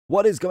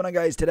What is going on,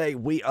 guys? Today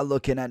we are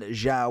looking at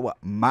Joao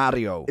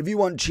Mario. If you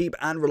want cheap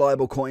and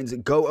reliable coins,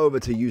 go over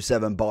to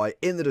U7 Buy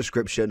in the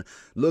description.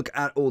 Look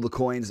at all the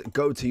coins,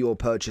 go to your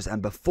purchase,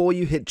 and before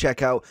you hit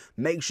checkout,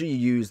 make sure you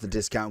use the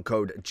discount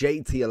code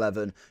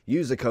JT11.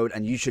 Use the code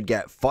and you should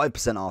get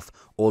 5% off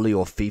all of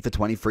your FIFA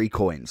 23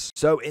 coins.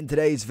 So in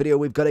today's video,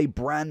 we've got a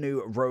brand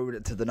new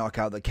Road to the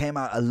Knockout that came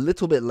out a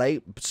little bit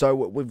late, so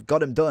we've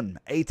got him done.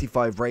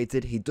 85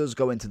 rated. He does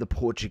go into the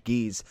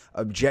Portuguese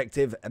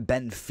objective,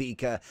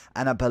 Benfica,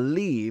 and I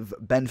believe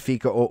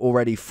Benfica are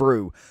already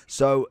through.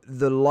 So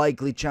the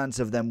likely chance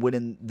of them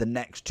winning the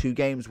next two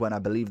games when I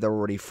believe they're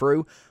already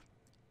through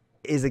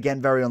is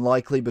again very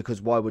unlikely,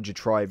 because why would you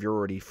try if you're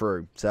already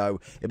through?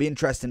 So it'd be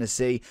interesting to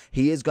see.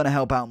 He is going to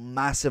help out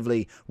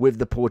massively with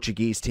the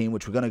Portuguese team,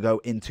 which we're going to go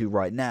into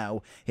right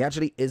now. He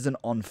actually isn't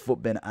on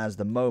Footbin as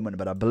the moment,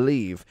 but I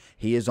believe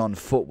he is on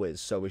Footwiz,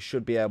 so we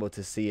should be able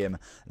to see him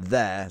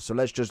there. So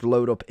let's just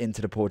load up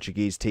into the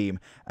Portuguese team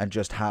and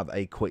just have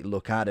a quick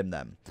look at him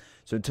then.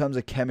 So in terms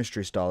of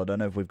chemistry style, I don't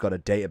know if we've got a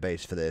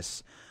database for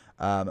this.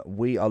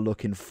 We are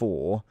looking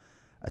for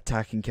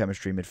attacking,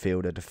 chemistry,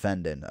 midfielder,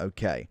 defending.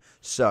 Okay,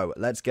 so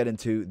let's get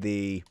into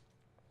the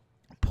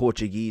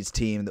Portuguese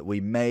team that we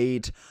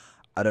made.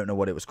 I don't know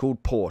what it was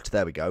called. Port.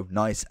 There we go.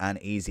 Nice and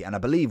easy. And I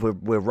believe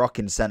we're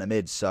rocking centre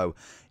mid. So,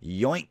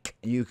 yoink,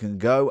 you can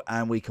go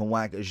and we can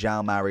whack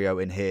Joao Mario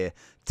in here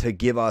to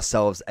give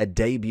ourselves a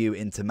debut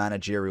into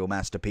Managerial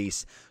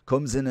Masterpiece.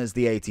 Comes in as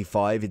the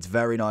 85. It's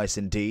very nice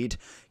indeed.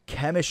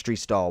 Chemistry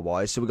star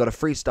wise, so we've got a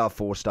 3-star,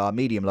 4-star,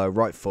 medium low,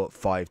 right foot,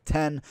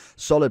 5'10",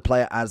 solid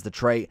player as the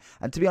trait,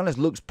 and to be honest,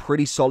 looks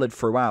pretty solid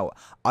throughout.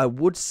 I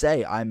would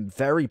say I'm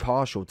very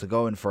partial to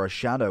going for a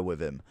shadow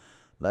with him.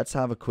 Let's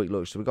have a quick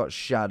look. So we've got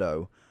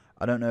shadow.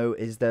 I don't know,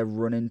 is there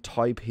running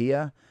type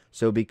here?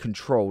 So it'll be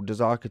controlled. Does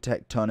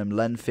architect turn him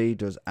lengthy?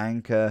 Does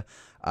anchor?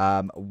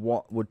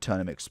 What would turn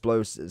him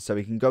explosive? So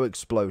he can go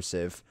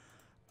explosive.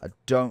 I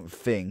don't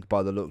think,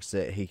 by the looks of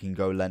it, he can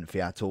go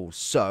lengthy at all.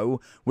 So,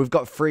 we've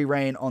got free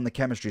reign on the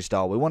chemistry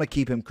style. We want to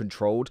keep him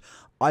controlled.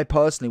 I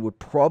personally would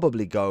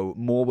probably go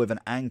more with an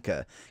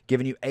anchor,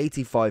 giving you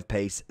 85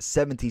 pace,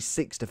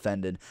 76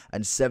 defending,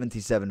 and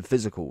 77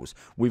 physicals.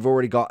 We've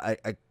already got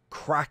a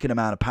cracking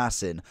amount of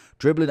passing.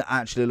 Dribbling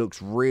actually looks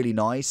really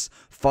nice.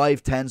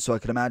 5'10", so I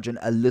can imagine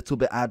a little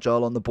bit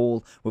agile on the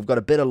ball. We've got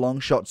a bit of long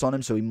shots on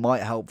him, so he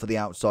might help for the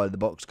outside of the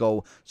box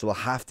goal. So we'll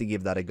have to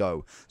give that a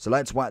go. So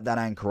let's whack that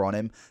anchor on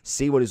him,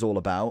 see what he's all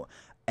about.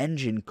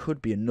 Engine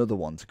could be another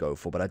one to go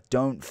for, but I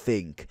don't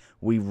think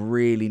we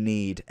really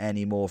need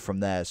any more from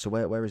there. So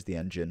where is the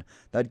engine?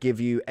 That'd give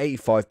you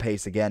 85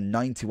 pace again,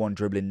 91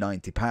 dribbling,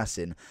 90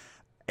 passing.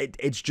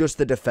 It's just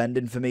the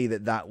defending for me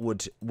that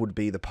would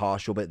be the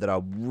partial bit that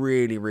I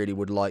really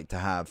would like to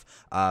have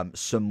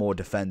some more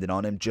defending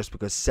on him, just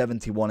because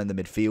 71 in the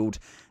midfield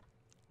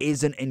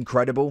isn't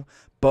incredible,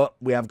 but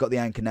we have got the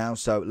anchor now.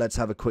 So let's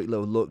have a quick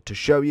little look to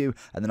show you,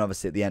 and then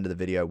obviously at the end of the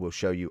video we'll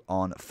show you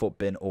on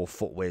Footbin or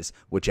Footwiz,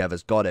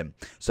 whichever's got him.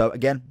 So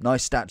again,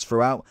 nice stats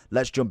throughout.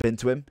 Let's jump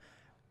into him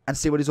and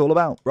see what he's all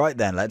about. Right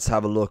then, let's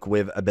have a look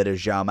with a bit of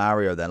Joao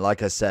Mario then.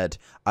 Like I said,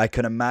 I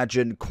can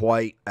imagine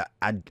quite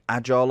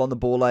agile on the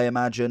ball, I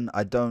imagine.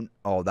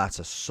 Oh, that's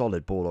a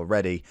solid ball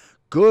already.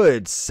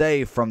 Good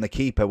save from the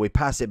keeper. We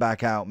pass it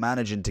back out,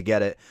 managing to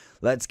get it.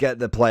 Let's get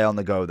the play on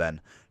the go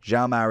then.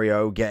 Joao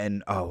Mario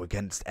getting,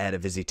 against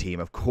Eredivisie team.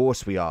 Of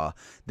course we are.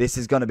 This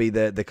is going to be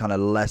the kind of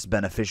less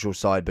beneficial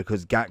side,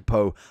 because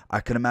Gakpo, I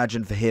can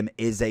imagine for him,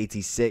 is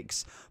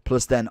 86.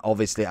 Plus then,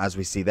 obviously, as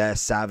we see there,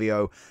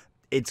 Savio.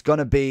 It's going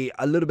to be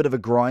a little bit of a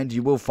grind.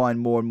 You will find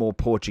more and more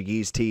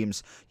Portuguese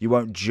teams. You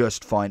won't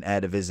just find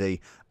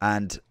Eredivisie.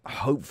 And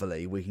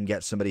hopefully we can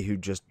get somebody who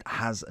just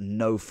has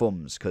no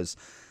thumbs, because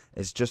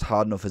it's just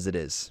hard enough as it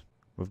is.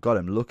 We've got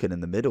him looking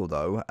in the middle,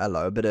 though.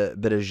 Hello, a bit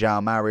of Joao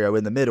Mario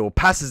in the middle.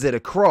 Passes it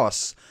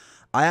across.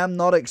 I am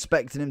not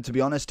expecting him, to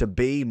be honest, to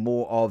be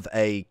more of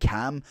a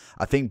cam.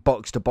 I think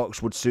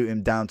box-to-box would suit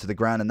him down to the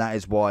ground, and that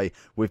is why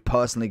we've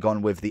personally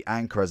gone with the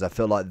anchor, as I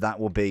feel like that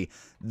will be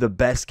the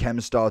best chem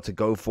star to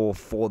go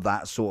for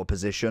that sort of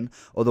position.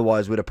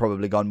 Otherwise, we'd have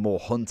probably gone more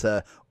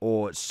hunter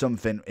or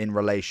something in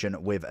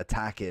relation with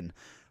attacking.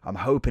 I'm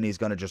hoping he's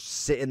going to just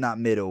sit in that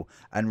middle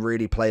and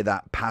really play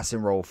that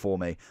passing role for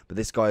me. But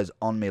this guy is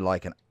on me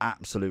like an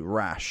absolute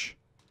rash.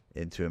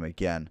 Into him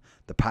again.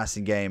 The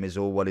passing game is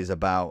all what he's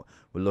about.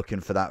 We're looking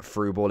for that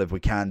through ball if we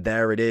can.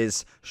 There it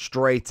is.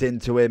 Straight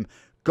into him.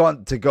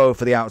 Got to go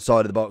for the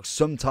outside of the box.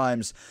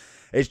 Sometimes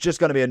it's just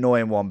going to be an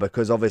annoying one,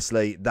 because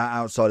obviously that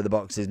outside of the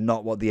box is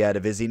not what the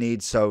Eredivisie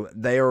needs. So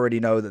they already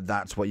know that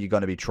that's what you're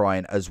going to be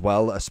trying as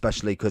well,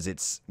 especially because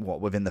it's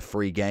within the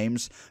 3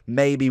 games.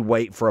 Maybe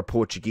wait for a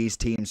Portuguese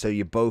team, so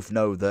you both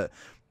know that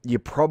you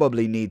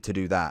probably need to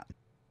do that.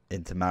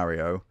 Into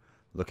Mario.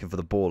 Looking for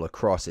the ball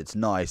across. It's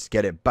nice.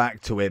 Get it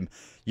back to him.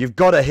 You've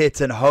got to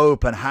hit and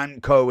hope. And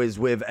Hanko is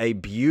with a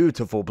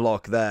beautiful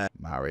block there.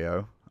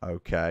 Mario.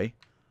 Okay.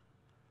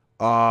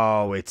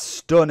 Oh, it's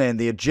stunning.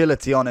 The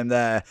agility on him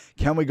there.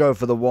 Can we go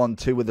for the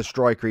 1-2 with the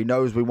striker? He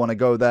knows we want to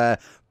go there.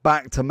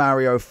 back to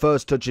Mario.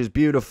 First touch is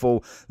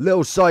beautiful.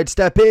 Little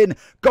sidestep in.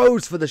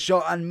 Goes for the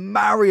shot. And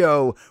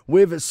Mario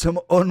with some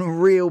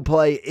unreal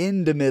play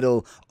in the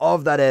middle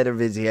of that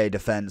Eredivisie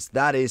defense.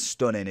 That is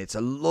stunning. It's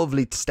a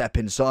lovely step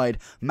inside.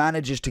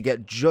 Manages to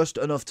get just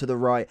enough to the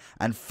right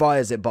and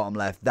fires it bottom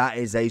left. That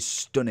is a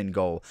stunning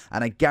goal.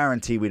 And I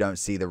guarantee we don't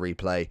see the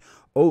replay.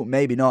 Oh,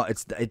 maybe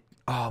not.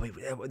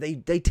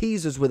 They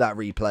tease us with that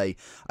replay.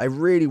 I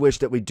really wish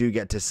that we do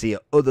get to see it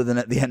other than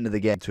at the end of the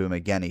game. To him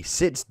again. He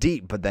sits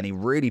deep, but then he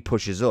really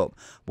pushes up.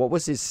 What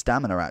was his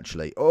stamina,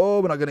 actually?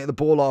 Oh, we're not going to get the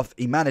ball off.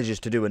 He manages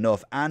to do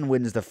enough and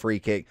wins the free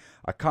kick.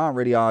 I can't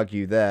really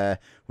argue there.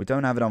 We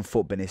don't have it on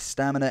foot, but his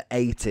stamina,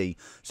 80.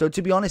 So,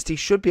 to be honest, he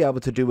should be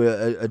able to do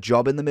a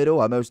job in the middle.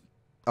 I was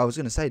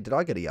going to say, did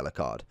I get a yellow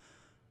card?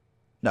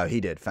 No,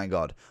 he did, thank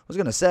God. I was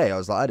going to say, I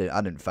was like,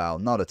 I didn't foul.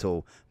 Not at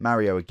all.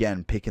 Mario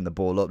again picking the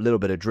ball up. Little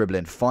bit of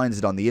dribbling. Finds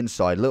it on the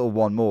inside. Little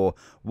one more.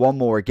 One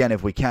more again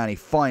if we can. He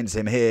finds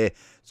him here.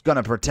 He's going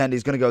to pretend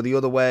he's going to go the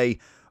other way.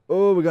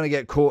 Oh, we're going to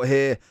get caught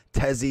here.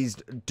 Tezzy's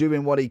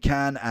doing what he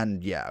can.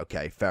 And yeah,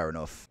 okay, fair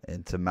enough.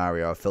 Into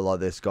Mario. I feel like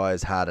this guy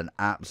has had an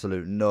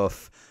absolute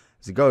enough.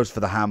 As he goes for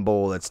the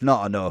handball, it's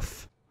not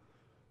enough.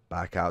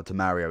 Back out to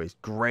Mario. He's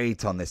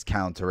great on this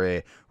counter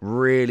here.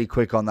 Really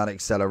quick on that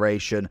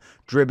acceleration.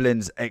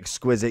 Dribbling's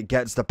exquisite.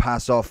 Gets the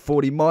pass off.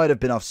 40 might have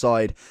been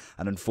offside.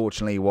 And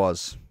unfortunately he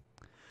was.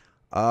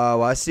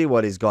 Oh, I see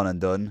what he's gone and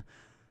done.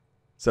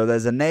 So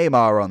there's a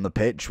Neymar on the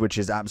pitch, which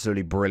is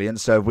absolutely brilliant.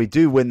 So if we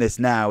do win this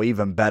now,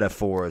 even better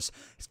for us.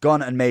 He's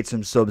gone and made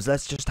some subs.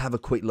 Let's just have a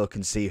quick look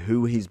and see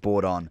who he's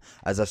brought on.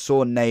 As I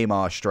saw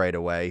Neymar straight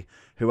away.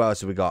 Who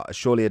else have we got?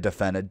 Surely a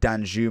defender.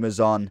 Danjuma's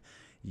on.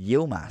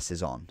 Yilmaz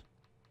is on.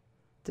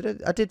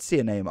 I did see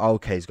a name. Oh,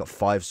 okay, he's got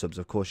 5 subs.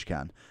 Of course you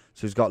can.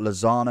 So he's got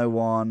Lozano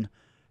on.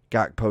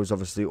 Gakpo's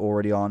obviously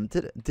already on.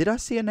 Did I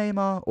see a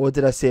Neymar? Or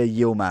did I see a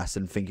Yilmaz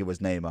and think it was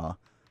Neymar?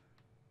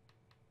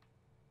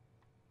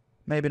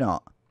 Maybe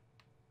not.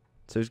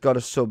 So he's got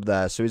a sub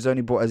there. So has he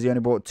only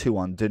brought 2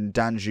 on?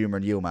 Danjuma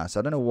and Yilmaz.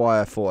 I don't know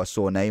why I thought I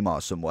saw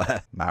Neymar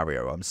somewhere.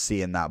 Mario, I'm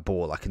seeing that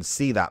ball. I can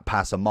see that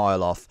pass a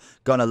mile off.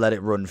 Gonna let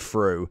it run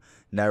through.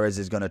 Neres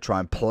is going to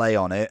try and play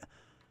on it.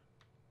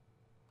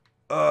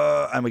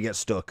 And we get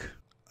stuck.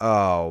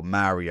 Oh,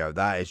 Mario,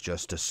 that is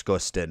just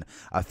disgusting.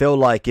 I feel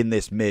like in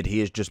this mid, he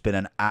has just been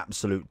an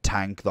absolute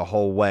tank the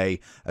whole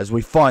way. As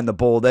we find the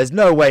ball, there's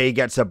no way he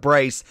gets a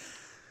brace.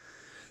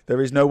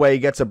 There is no way he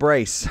gets a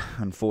brace,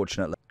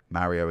 unfortunately.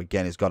 Mario,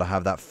 again, has got to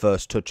have that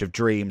first touch of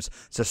dreams.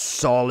 It's a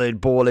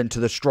solid ball into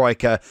the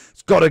striker.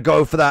 It's got to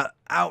go for that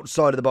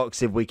outside of the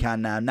box if we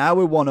can now. Now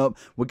we're 1 up.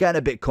 We're getting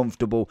a bit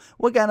comfortable.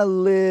 We're getting a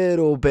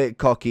little bit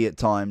cocky at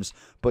times.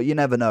 But you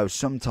never know.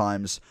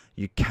 Sometimes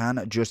you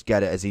can just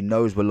get it as he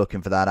knows we're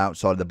looking for that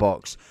outside of the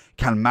box.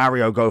 Can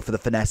Mario go for the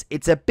finesse?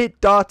 It's a bit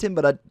darting,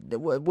 but I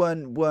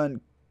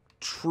weren't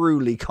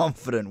truly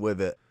confident with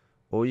it.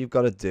 All you've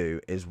got to do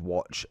is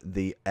watch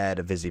the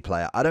Eredivisie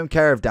player. I don't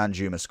care if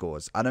Danjuma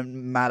scores. I don't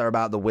matter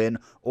about the win.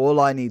 All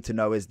I need to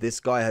know is this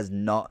guy has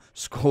not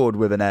scored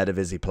with an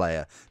Eredivisie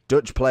player.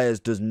 Dutch players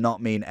does not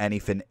mean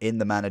anything in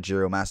the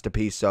managerial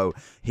masterpiece. So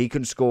he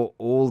can score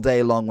all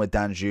day long with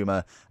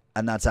Danjuma.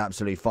 And that's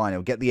absolutely fine.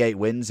 He'll get the 8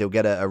 wins. He'll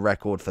get a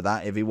record for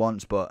that if he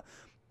wants. But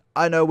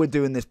I know we're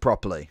doing this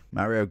properly.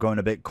 Mario going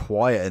a bit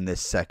quiet in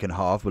this second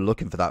half. We're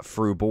looking for that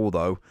through ball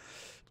though.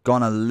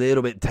 Gone a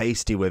little bit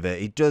tasty with it.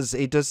 He does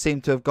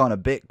seem to have gone a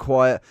bit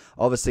quiet.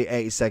 Obviously,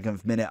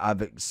 82nd minute, I'm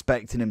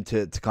expecting him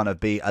to kind of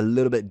be a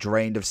little bit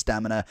drained of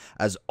stamina,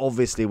 as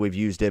obviously we've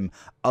used him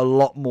a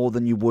lot more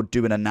than you would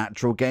do in a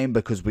natural game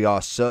because we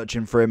are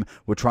searching for him.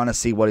 We're trying to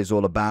see what he's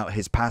all about.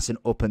 His passing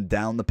up and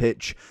down the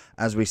pitch,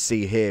 as we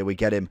see here, we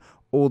get him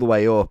all the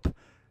way up.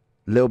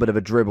 Little bit of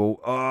a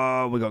dribble.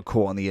 Oh, we got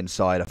caught on the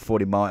inside. I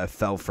thought he might have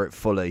fell for it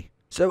fully.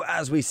 So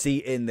as we see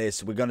in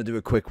this, we're going to do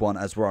a quick one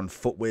as we're on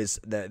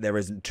FUTWIZ. There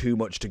isn't too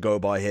much to go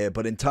by here,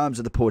 but in terms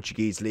of the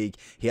Portuguese league,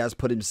 he has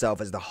put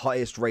himself as the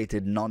highest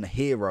rated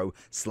non-hero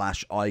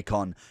 /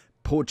 icon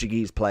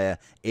Portuguese player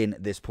in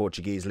this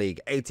Portuguese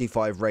league.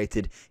 85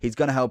 rated. He's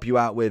going to help you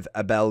out with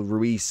Abel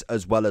Ruiz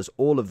as well as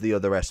all of the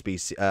other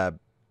SBC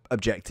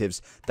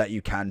objectives that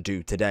you can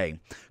do today.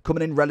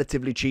 Coming in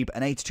relatively cheap,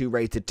 an 82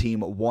 rated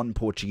team, 1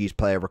 Portuguese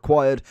player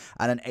required,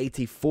 and an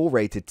 84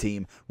 rated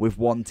team with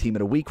 1 team of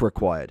the week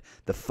required.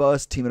 The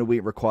first team of the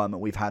week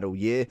requirement we've had all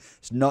year.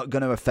 It's not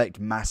going to affect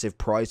massive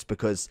price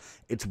because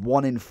it's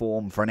 1 in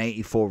form for an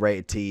 84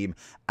 rated team,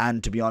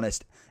 and to be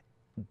honest,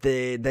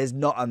 there's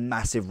not a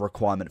massive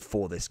requirement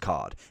for this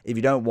card. If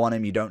you don't want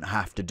him, you don't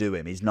have to do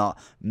him. He's not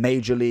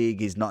major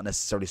league. He's not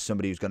necessarily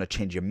somebody who's going to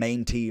change your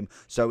main team.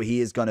 So he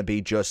is going to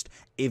be just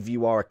if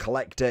you are a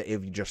collector,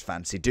 if you just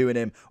fancy doing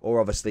him, or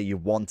obviously you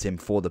want him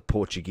for the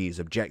Portuguese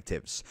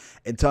objectives.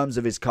 In terms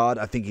of his card,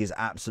 I think he's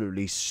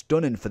absolutely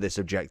stunning for this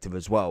objective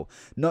as well.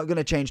 Not going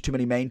to change too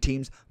many main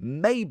teams.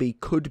 Maybe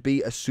could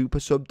be a super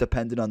sub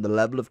depending on the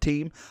level of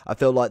team. I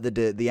feel like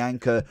the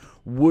anchor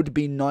would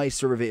be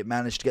nicer if it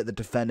managed to get the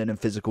defending and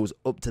physicals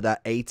up to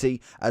that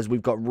 80, as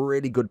we've got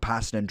really good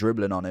passing and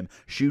dribbling on him.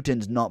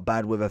 Shooting's not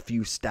bad with a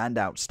few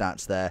standout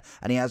stats there,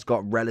 and he has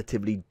got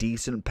relatively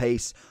decent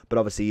pace, but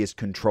obviously he is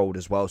controlled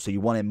as well, so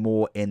you want him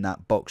more in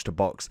that box to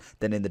box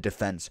than in the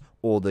defense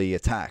or the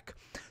attack.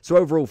 So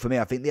overall for me,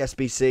 I think the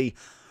SBC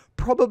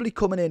probably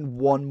coming in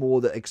one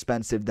more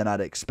expensive than I'd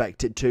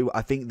expect it to.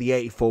 I think the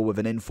 84 with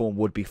an inform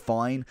would be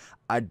fine.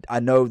 I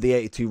know the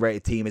 82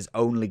 rated team is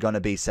only going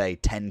to be, say,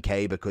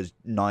 10k because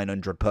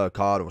 900 per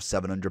card or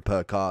 700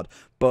 per card,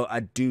 but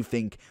I do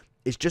think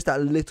it's just a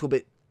little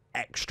bit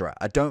extra.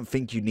 I don't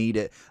think you need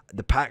it.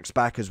 The pack's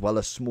back as well,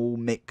 a small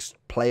mixed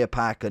player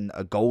pack and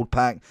a gold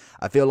pack.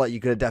 I feel like you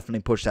could have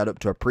definitely pushed that up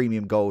to a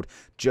premium gold,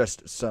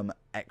 just some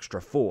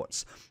extra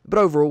thoughts. But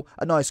overall,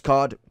 a nice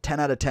card. 10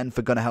 out of 10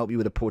 for going to help you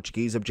with a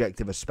Portuguese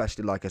objective,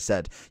 especially like I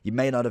said, you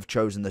may not have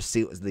chosen the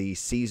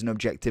season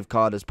objective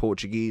card as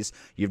Portuguese.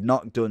 You've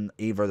not done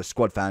either of the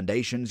squad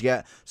foundations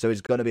yet, so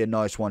it's going to be a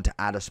nice one to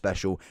add a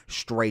special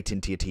straight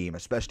into your team,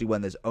 especially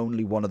when there's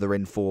only one other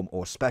inform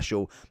or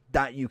special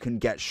that you can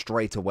get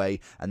straight away,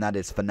 and that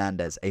is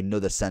Fernandez,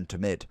 another centre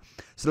mid.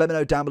 So let me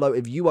know down below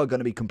if you are going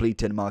to be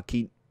completing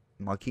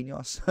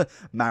Marquinhos,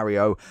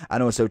 Mario,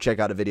 and also check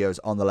out the videos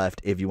on the left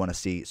if you want to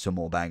see some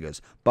more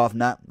bangers. But from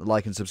that,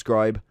 like and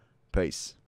subscribe. Peace.